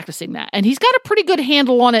we've been practicing that. And he's got a pretty good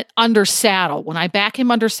handle on it under saddle. When I back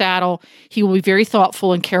him under saddle, he will be very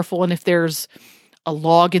thoughtful and careful. And if there's a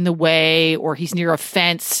log in the way or he's near a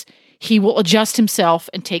fence, he will adjust himself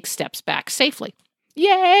and take steps back safely.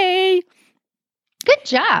 Yay! Good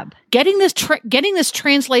job. Getting this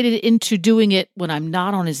translated into doing it when I'm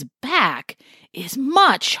not on his back is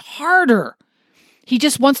much harder. He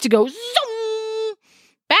just wants to go zoom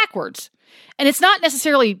backwards. And it's not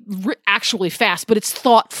necessarily actually fast, but it's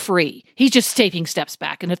thought-free. He's just taking steps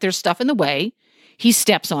back. And if there's stuff in the way, he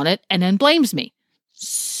steps on it and then blames me.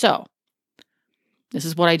 So this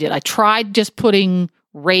is what I did. I tried just putting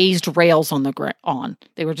raised rails on the ground.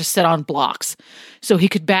 They were just set on blocks. So he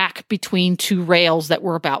could back between two rails that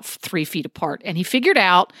were about 3 feet apart. And he figured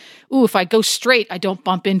out, if I go straight, I don't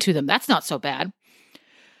bump into them. That's not so bad.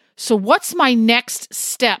 So what's my next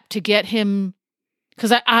step to get him?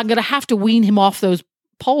 Because I'm going to have to wean him off those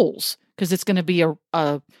poles because it's going to be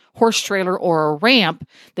a horse trailer or a ramp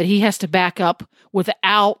that he has to back up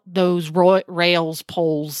without those rails,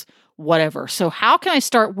 poles, whatever. So how can I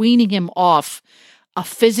start weaning him off a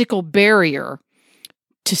physical barrier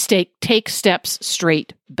to take steps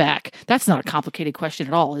straight back? That's not a complicated question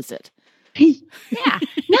at all, is it? Yeah,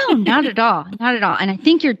 no, not at all. Not at all. And I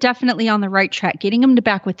think you're definitely on the right track, getting them to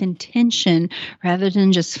back with intention rather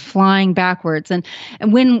than just flying backwards. And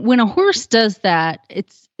when a horse does that,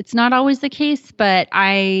 it's not always the case, but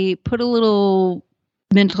I put a little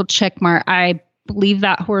mental check mark. I believe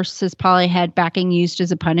that horse has probably had backing used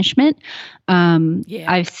as a punishment.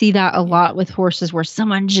 I see that a lot with horses where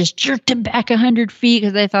someone just jerked him back 100 feet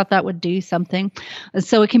because they thought that would do something.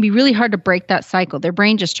 So it can be really hard to break that cycle. Their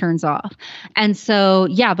brain just turns off. And so,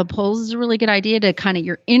 the poles is a really good idea to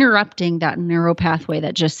you're interrupting that neural pathway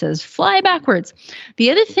that just says fly backwards.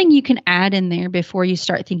 The other thing you can add in there before you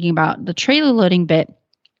start thinking about the trailer loading bit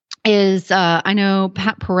is I know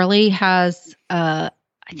Pat Pirelli has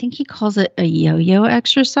I think he calls it a yo-yo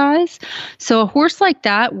exercise. So a horse like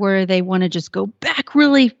that, where they want to just go back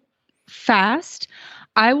really fast,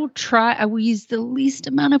 I will use the least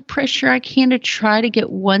amount of pressure I can to try to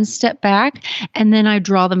get one step back, and then I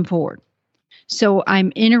draw them forward. So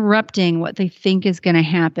I'm interrupting what they think is going to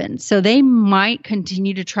happen. So they might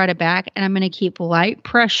continue to try to back, and I'm going to keep light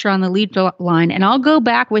pressure on the lead line, and I'll go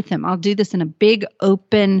back with them. I'll do this in a big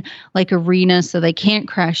open arena so they can't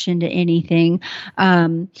crash into anything. But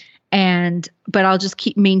I'll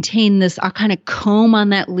just maintain this. I'll kind of comb on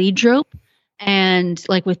that lead rope. And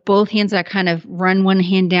with both hands, I kind of run one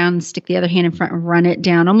hand down, stick the other hand in front and run it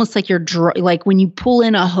down. Almost like you're like when you pull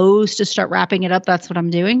in a hose to start wrapping it up, that's what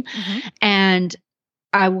I'm doing. Mm-hmm. And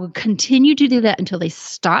I will continue to do that until they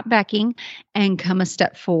stop backing and come a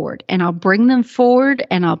step forward. And I'll bring them forward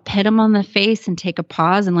and I'll pet them on the face and take a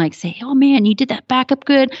pause and say, oh man, you did that back up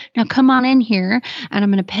good. Now come on in here and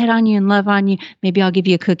I'm going to pet on you and love on you. Maybe I'll give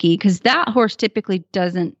you a cookie, because that horse typically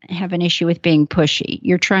doesn't have an issue with being pushy.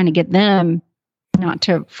 You're trying to get them not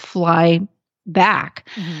to fly back.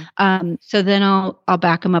 Mm-hmm. So then I'll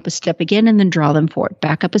back them up a step again and then draw them forward.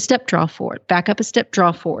 Back up a step, draw forward. Back up a step,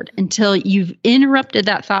 draw forward, until you've interrupted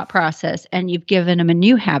that thought process and you've given them a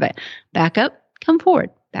new habit. Back up, come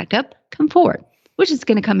forward. Back up, come forward, which is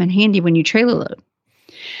going to come in handy when you trailer load.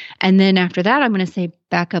 And then after that, I'm going to say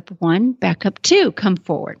back up 1, back up 2, come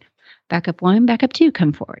forward. Back up 1, back up 2,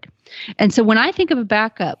 come forward. And so when I think of a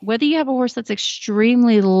backup, whether you have a horse that's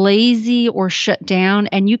extremely lazy or shut down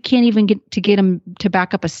and you can't even get them to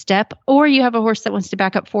back up a step, or you have a horse that wants to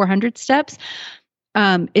back up 400 steps,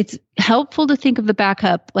 it's helpful to think of the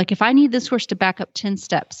backup. Like if I need this horse to back up 10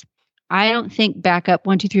 steps, I don't think back up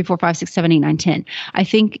 1, 2, 3, 4, 5, 6, 7, 8, 9, 10. I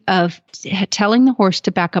think of telling the horse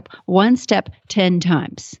to back up 1 step 10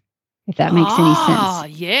 times, if that makes any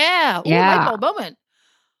sense. Yeah. Yeah. Light bulb moment.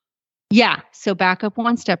 Yeah. So back up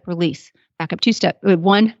 1 step, release. Back up 2 step,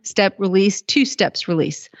 1 step, release, 2 steps,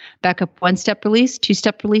 release. Back up 1 step, release, 2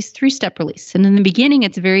 step, release, 3 step, release. And in the beginning,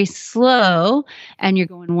 it's very slow and you're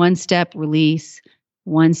going 1 step, release,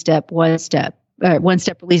 1 step, 1 step, 1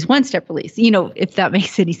 step, release, 1 step, release, if that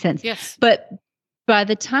makes any sense. Yes. But by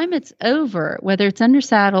the time it's over, whether it's under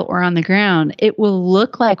saddle or on the ground, it will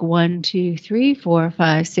look like 1, 2, 3, 4,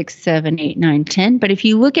 5, 6, 7, 8, 9, 10. But if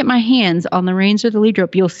you look at my hands on the reins or the lead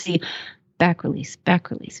rope, you'll see back release, back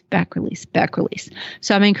release, back release, back release.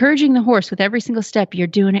 So I'm encouraging the horse with every single step. You're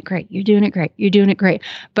doing it great. You're doing it great. You're doing it great.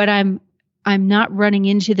 But I'm not running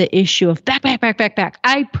into the issue of back, back, back, back, back.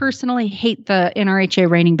 I personally hate the NRHA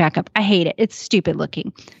reining backup. I hate it. It's stupid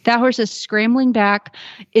looking. That horse is scrambling back.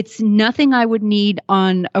 It's nothing I would need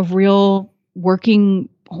on a real working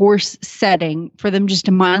horse setting for them just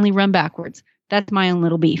to mildly run backwards. That's my own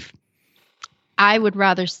little beef. I would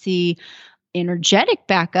rather see energetic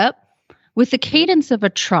backup with the cadence of a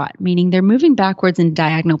trot, meaning they're moving backwards in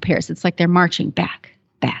diagonal pairs. It's like they're marching back,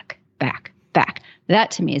 back, back, back.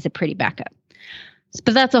 That to me is a pretty backup.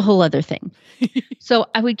 But that's a whole other thing. So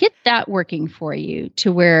I would get that working for you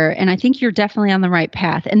to where, and I think you're definitely on the right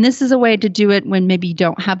path. And this is a way to do it when maybe you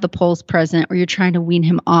don't have the poles present or you're trying to wean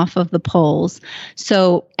him off of the poles.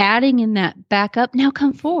 So adding in that back up, now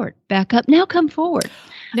come forward, back up, now come forward.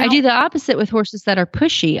 Now, I do the opposite with horses that are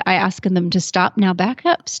pushy. I ask them to stop, now back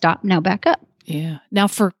up, stop, now back up. Yeah. Now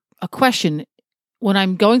for a question, when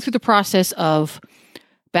I'm going through the process of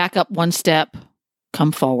back up 1 step,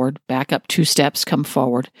 come forward, back up 2 steps, come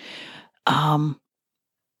forward.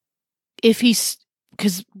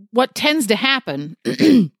 Because what tends to happen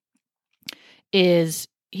is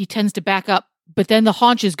he tends to back up, but then the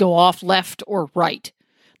haunches go off left or right.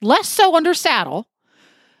 Less so under saddle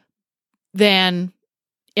than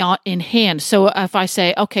in hand. So if I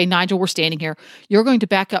say, okay, Nigel, we're standing here, you're going to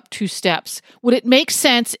back up 2 steps. Would it make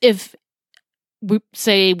sense if we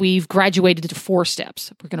say we've graduated to 4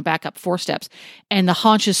 steps? We're going to back up 4 steps and the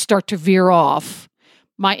haunches start to veer off.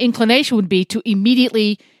 My inclination would be to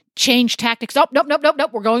immediately change tactics.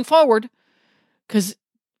 Nope. We're going forward. Because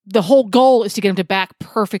the whole goal is to get him to back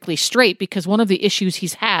perfectly straight, because one of the issues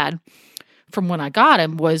he's had from when I got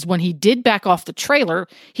him was when he did back off the trailer,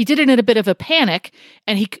 he did it in a bit of a panic,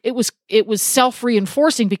 and it was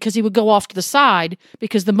self-reinforcing because he would go off to the side,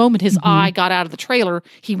 because the moment his eye got out of the trailer,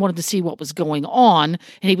 he wanted to see what was going on,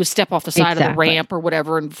 and he would step off the side of the ramp or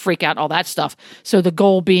whatever and freak out and all that stuff. So the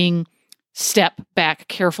goal being step back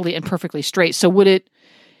carefully and perfectly straight. So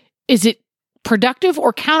is it productive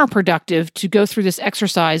or counterproductive to go through this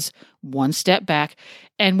exercise 1 step back,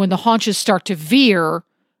 and when the haunches start to veer,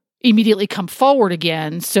 immediately come forward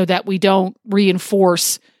again so that we don't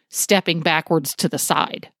reinforce stepping backwards to the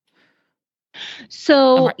side?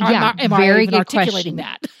 So, am very I good articulating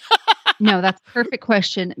question. that? No, that's a perfect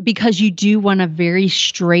question, because you do want a very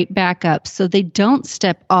straight back up so they don't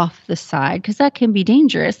step off the side, because that can be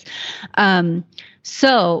dangerous.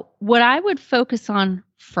 So what I would focus on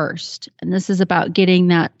first, and this is about getting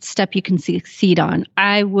that step you can succeed on,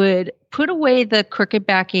 I would put away the crooked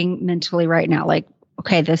backing mentally right now. Like,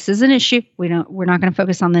 okay, this is an issue. We're not going to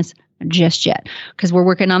focus on this just yet, because we're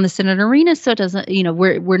working on this in an arena. So it doesn't,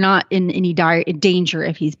 we're not in any dire danger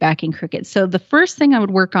if he's backing crooked. So the first thing I would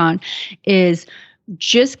work on is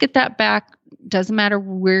just get that back. Doesn't matter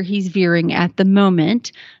where he's veering at the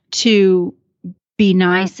moment, to be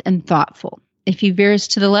nice and thoughtful. If he veers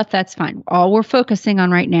to the left, that's fine. All we're focusing on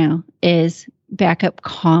right now is back up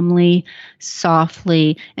calmly,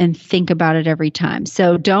 softly, and think about it every time.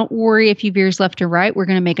 So don't worry if he veers left or right. We're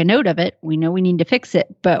going to make a note of it. We know we need to fix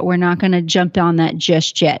it, but we're not going to jump on that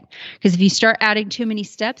just yet. Because if you start adding too many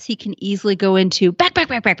steps, he can easily go into back.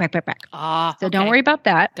 So don't worry about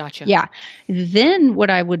that. Gotcha. Yeah. Then what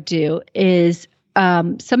I would do is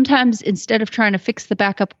sometimes instead of trying to fix the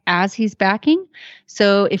backup as he's backing,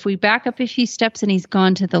 so if we back up a few steps and he's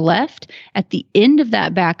gone to the left, at the end of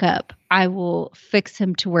that backup, I will fix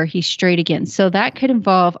him to where he's straight again. So that could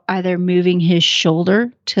involve either moving his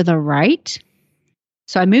shoulder to the right.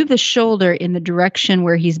 So I move the shoulder in the direction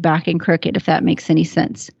where he's backing crooked, if that makes any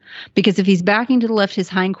sense. Because if he's backing to the left, his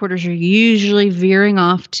hindquarters are usually veering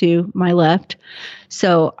off to my left.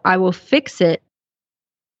 So I will fix it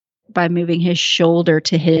by moving his shoulder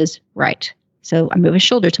to his right. So I move his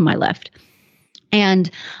shoulder to my left.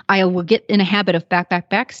 And I will get in a habit of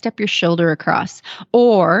back, step your shoulder across.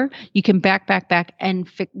 Or you can back,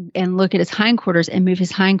 and look at his hindquarters and move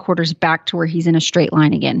his hindquarters back to where he's in a straight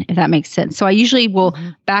line again, if that makes sense. So I usually will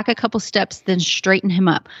back a couple steps, then straighten him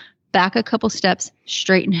up. Back a couple steps,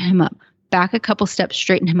 straighten him up. Back a couple steps,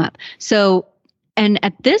 straighten him up. So, and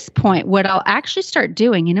at this point, what I'll actually start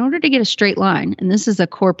doing in order to get a straight line, and this is a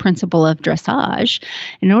core principle of dressage,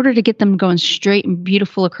 in order to get them going straight and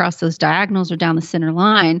beautiful across those diagonals or down the center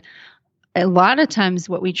line, a lot of times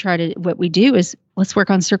what we do is let's work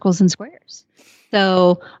on circles and squares.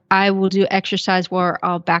 So I will do exercise where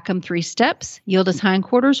I'll back him 3 steps, yield his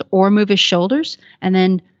hindquarters, or move his shoulders, and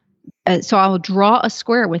then so I will draw a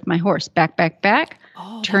square with my horse. Back,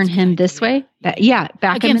 turn him this way. Back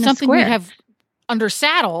Again, him in a something square. we have under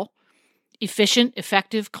saddle, efficient,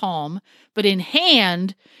 effective, calm, but in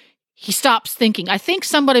hand, he stops thinking. I think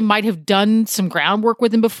somebody might have done some groundwork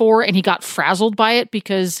with him before and he got frazzled by it,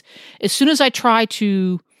 because as soon as I try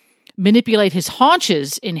to manipulate his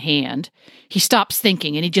haunches in hand, he stops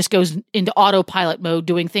thinking and he just goes into autopilot mode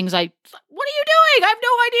doing things like, what are you doing? I have no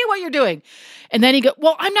idea what you're doing. And then he goes,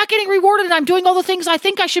 well, I'm not getting rewarded and I'm doing all the things I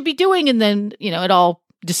think I should be doing. And then, it all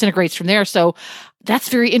disintegrates from there. So that's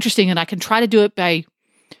very interesting. And I can try to do it by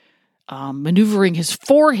maneuvering his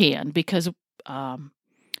forehand, because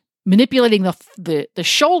manipulating the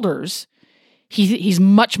shoulders, he's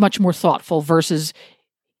much, much more thoughtful, versus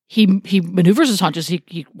he maneuvers his haunches.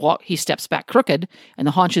 He steps back crooked, and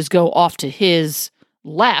the haunches go off to his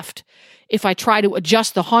left. If I try to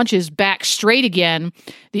adjust the haunches back straight again,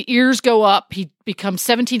 the ears go up. He becomes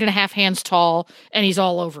 17 and a half hands tall, and he's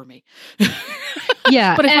all over me.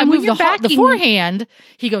 Yeah. But if I move the forehand,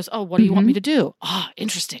 he goes, oh, what do you want me to do?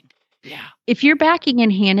 Interesting. Yeah. If you're backing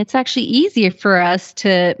in hand, it's actually easier for us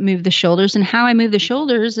to move the shoulders. And how I move the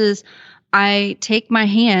shoulders is I take my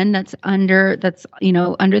hand that's under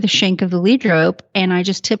the shank of the lead rope, and I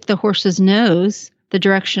just tip the horse's nose the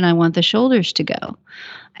direction I want the shoulders to go.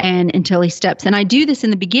 And until he steps. And I do this in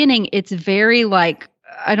the beginning. It's very I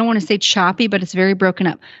don't want to say choppy, but it's very broken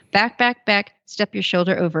up. Back, back, back, step your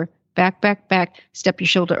shoulder over. Back, back, back, step your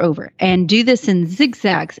shoulder over. And do this in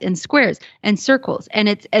zigzags and squares and circles. And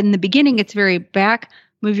it's in the beginning, it's very back,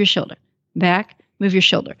 move your shoulder. Back, move your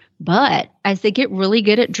shoulder. But as they get really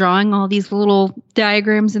good at drawing all these little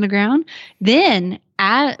diagrams in the ground, then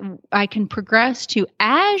I can progress to,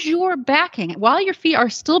 as you're backing, while your feet are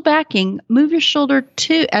still backing, move your shoulder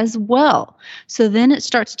too as well. So then it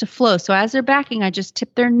starts to flow. So as they're backing, I just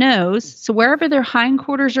tip their nose. So wherever their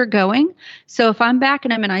hindquarters are going. So if I'm backing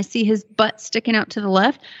him and I see his butt sticking out to the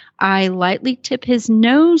left, I lightly tip his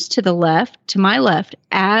nose to my left,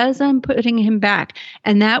 as I'm putting him back.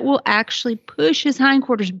 And that will actually push his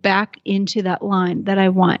hindquarters back into that line that I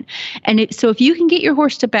want. And so if you can get your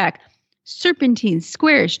horse to back, serpentines,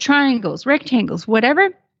 squares, triangles, rectangles,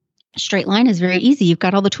 whatever, straight line is very easy. You've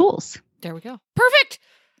got all the tools. There we go. Perfect.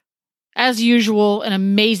 As usual, an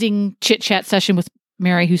amazing chit-chat session with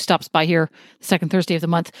Mary, who stops by here the second Thursday of the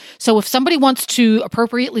month. So if somebody wants to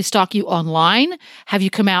appropriately stalk you online, have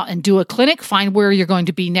you come out and do a clinic, find where you're going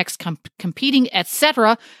to be next competing,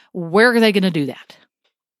 etc., where are they going to do that?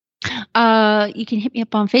 You can hit me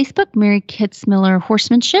up on Facebook, Mary Kitzmiller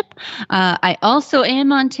Horsemanship. I also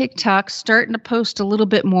am on TikTok, starting to post a little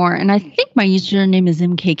bit more, and I think my username is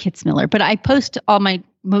MK Kitzmiller. But I post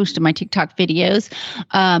most of my TikTok videos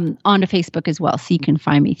onto Facebook as well, so you can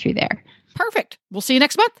find me through there. Perfect. We'll see you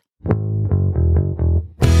next month.